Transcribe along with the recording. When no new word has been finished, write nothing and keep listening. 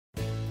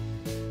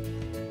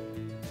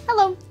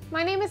Hello,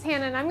 my name is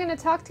Hannah and I'm going to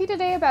talk to you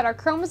today about our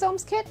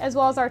Chromosomes kit as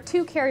well as our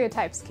 2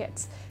 Karyotypes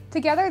kits.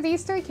 Together,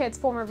 these 3 kits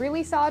form a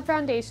really solid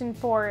foundation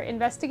for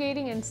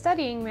investigating and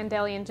studying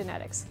Mendelian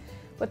genetics.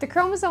 With the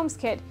Chromosomes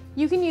kit,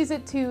 you can use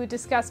it to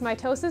discuss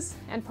mitosis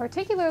and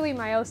particularly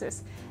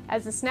meiosis,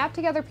 as the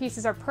snap-together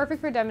pieces are perfect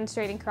for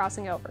demonstrating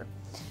crossing over.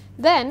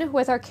 Then,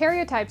 with our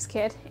Karyotypes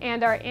kit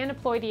and our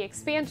Aneuploidy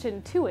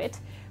expansion to it,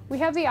 we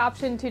have the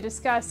option to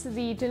discuss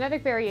the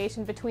genetic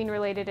variation between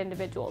related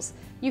individuals.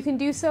 You can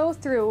do so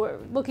through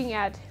looking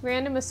at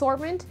random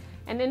assortment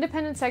and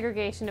independent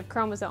segregation of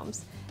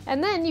chromosomes.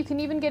 And then you can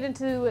even get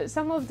into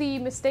some of the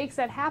mistakes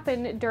that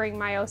happen during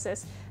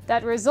meiosis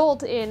that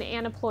result in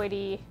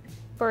aneuploidy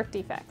birth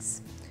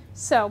defects.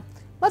 So,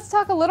 let's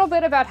talk a little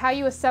bit about how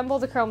you assemble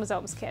the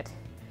Chromosomes kit.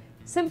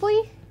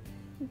 Simply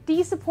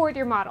de-support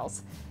your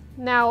models.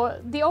 Now,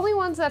 the only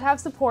ones that have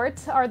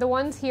support are the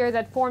ones here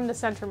that form the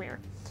centromere.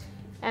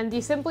 And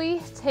you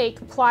simply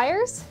take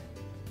pliers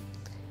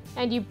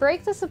and you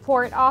break the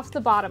support off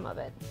the bottom of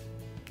it.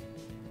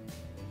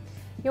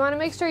 You want to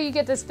make sure you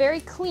get this very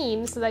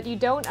clean so that you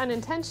don't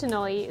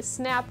unintentionally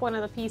snap one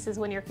of the pieces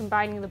when you're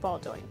combining the ball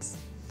joints.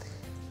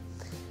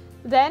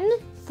 Then,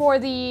 for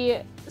the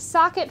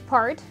socket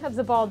part of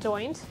the ball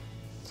joint,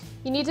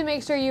 you need to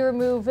make sure you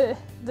remove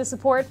the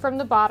support from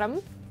the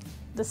bottom,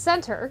 the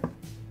center,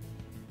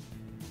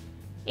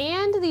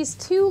 and these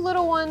 2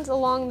 little ones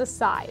along the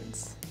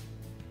sides.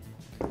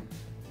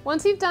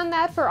 Once you've done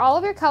that for all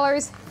of your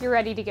colors, you're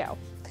ready to go.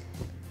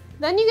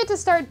 Then you get to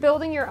start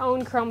building your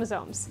own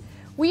chromosomes.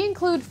 We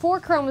include 4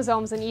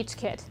 chromosomes in each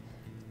kit.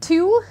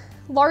 2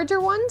 larger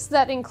ones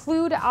that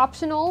include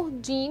optional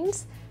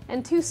genes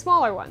and 2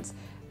 smaller ones.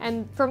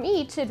 And from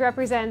each, it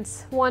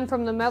represents one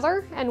from the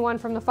mother and one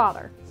from the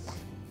father.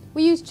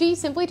 We use G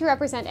simply to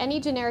represent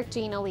any generic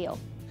gene allele.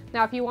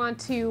 Now, if you want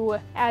to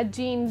add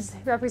genes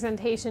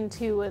representation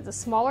to the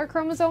smaller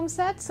chromosome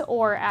sets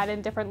or add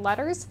in different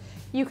letters,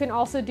 you can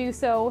also do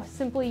so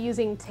simply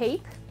using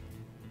tape.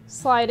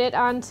 Slide it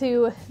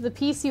onto the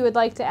piece you would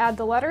like to add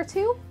the letter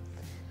to.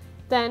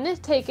 Then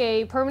take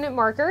a permanent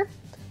marker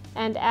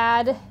and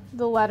add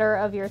the letter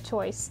of your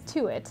choice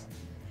to it.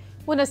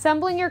 When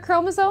assembling your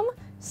chromosome,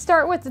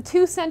 start with the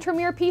 2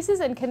 centromere pieces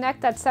and connect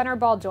that center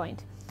ball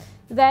joint.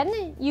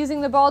 Then, using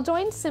the ball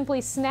joint,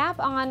 simply snap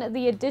on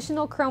the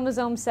additional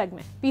chromosome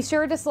segment. Be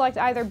sure to select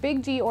either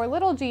big G or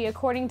little g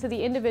according to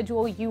the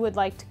individual you would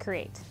like to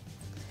create.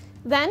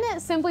 Then,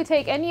 simply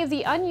take any of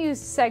the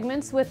unused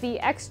segments with the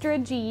extra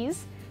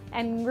Gs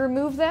and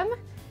remove them,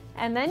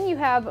 and then you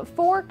have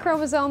 4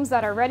 chromosomes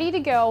that are ready to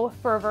go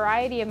for a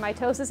variety of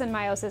mitosis and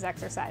meiosis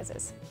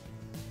exercises.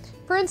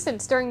 For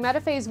instance, during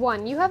metaphase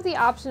 1, you have the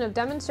option of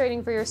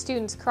demonstrating for your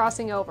students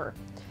crossing over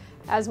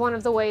as one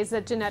of the ways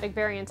that genetic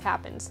variance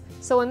happens.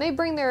 So when they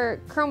bring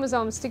their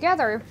chromosomes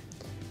together,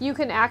 you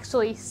can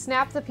actually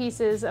snap the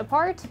pieces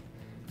apart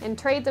and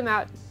trade them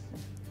out.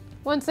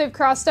 Once they've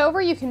crossed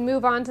over, you can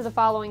move on to the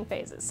following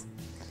phases.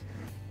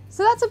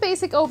 So that's a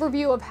basic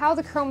overview of how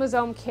the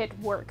chromosome kit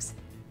works.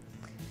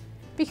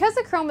 Because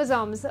the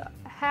chromosomes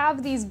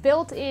have these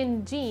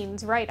built-in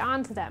genes right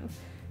onto them,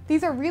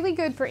 these are really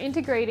good for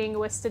integrating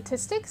with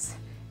statistics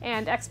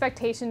and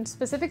expectations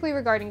specifically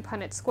regarding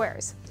Punnett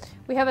squares.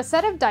 We have a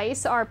set of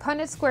dice, our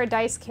Punnett square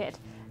dice kit,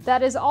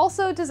 that is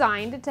also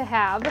designed to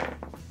have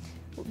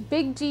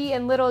big G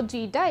and little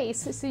g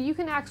dice, so you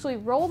can actually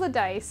roll the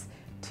dice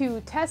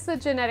to test the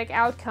genetic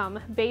outcome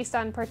based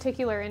on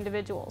particular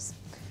individuals.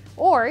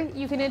 Or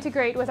you can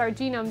integrate with our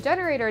genome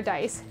generator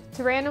dice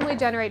to randomly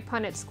generate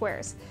Punnett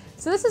squares.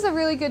 So this is a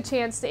really good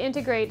chance to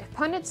integrate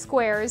Punnett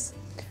squares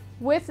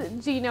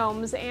with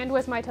genomes and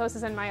with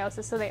mitosis and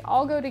meiosis, so they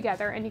all go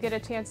together and you get a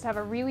chance to have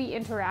a really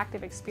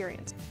interactive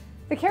experience.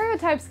 The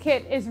Karyotypes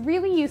kit is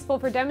really useful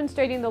for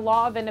demonstrating the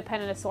law of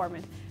independent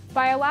assortment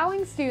by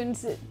allowing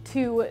students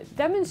to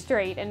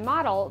demonstrate and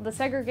model the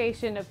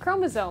segregation of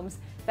chromosomes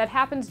that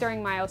happens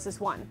during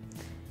meiosis 1.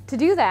 To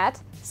do that,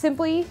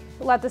 simply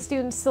let the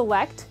students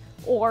select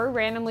or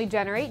randomly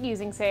generate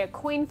using, say, a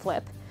coin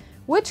flip,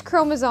 which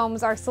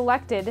chromosomes are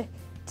selected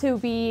to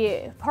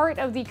be part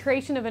of the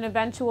creation of an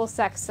eventual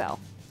sex cell.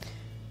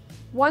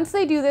 Once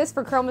they do this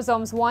for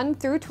chromosomes 1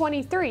 through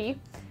 23,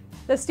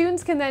 the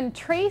students can then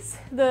trace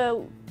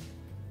the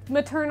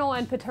maternal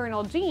and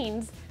paternal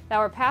genes that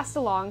were passed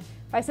along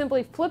by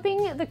simply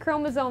flipping the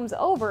chromosomes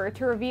over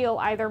to reveal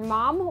either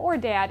mom or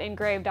dad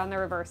engraved on the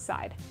reverse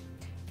side.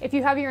 If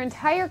you have your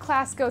entire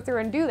class go through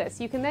and do this,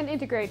 you can then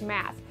integrate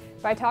math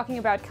by talking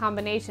about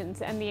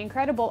combinations and the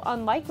incredible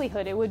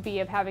unlikelihood it would be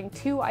of having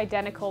 2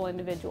 identical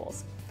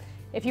individuals.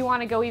 If you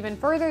want to go even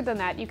further than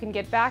that, you can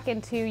get back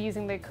into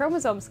using the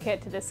Chromosomes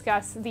kit to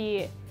discuss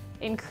the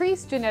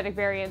increased genetic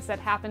variance that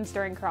happens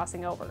during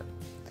crossing over.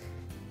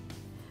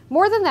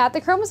 More than that,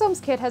 the Chromosomes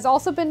kit has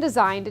also been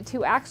designed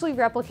to actually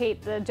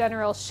replicate the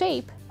general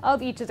shape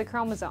of each of the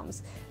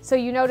chromosomes. So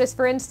you notice,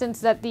 for instance,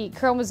 that the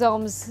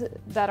chromosomes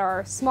that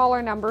are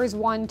smaller numbers,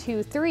 1,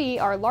 2, 3,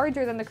 are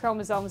larger than the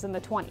chromosomes in the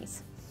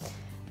 20s.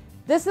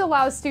 This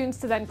allows students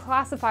to then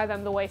classify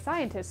them the way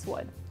scientists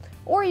would.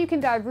 Or you can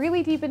dive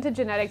really deep into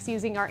genetics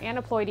using our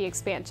Aneuploidy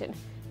expansion.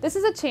 This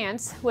is a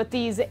chance with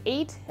these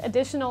 8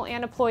 additional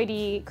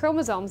aneuploidy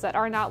chromosomes that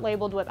are not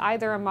labeled with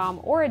either a mom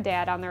or a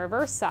dad on the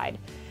reverse side,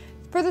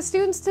 for the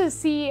students to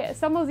see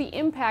some of the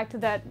impact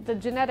that the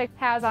genetic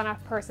has on a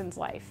person's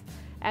life.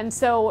 And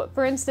so,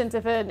 for instance,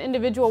 if an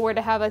individual were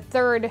to have a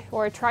 3rd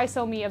or a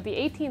trisomy of the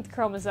 18th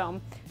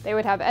chromosome, they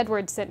would have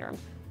Edwards syndrome.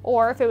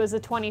 Or if it was the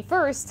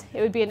 21st, it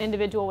would be an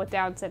individual with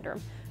Down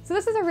syndrome. So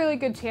this is a really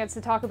good chance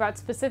to talk about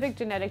specific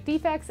genetic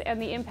defects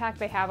and the impact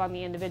they have on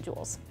the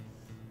individuals.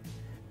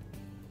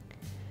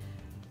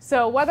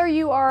 So whether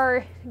you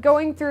are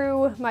going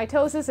through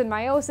mitosis and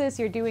meiosis,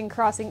 you're doing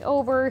crossing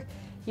over,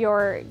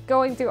 you're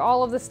going through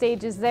all of the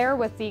stages there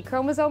with the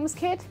chromosomes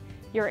kit,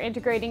 you're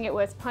integrating it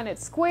with Punnett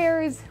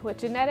squares, with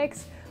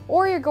genetics,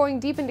 or you're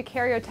going deep into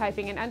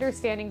karyotyping and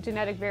understanding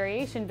genetic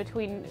variation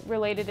between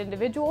related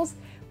individuals,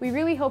 we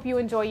really hope you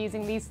enjoy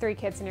using these 3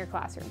 kits in your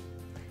classroom.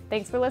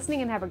 Thanks for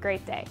listening and have a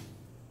great day.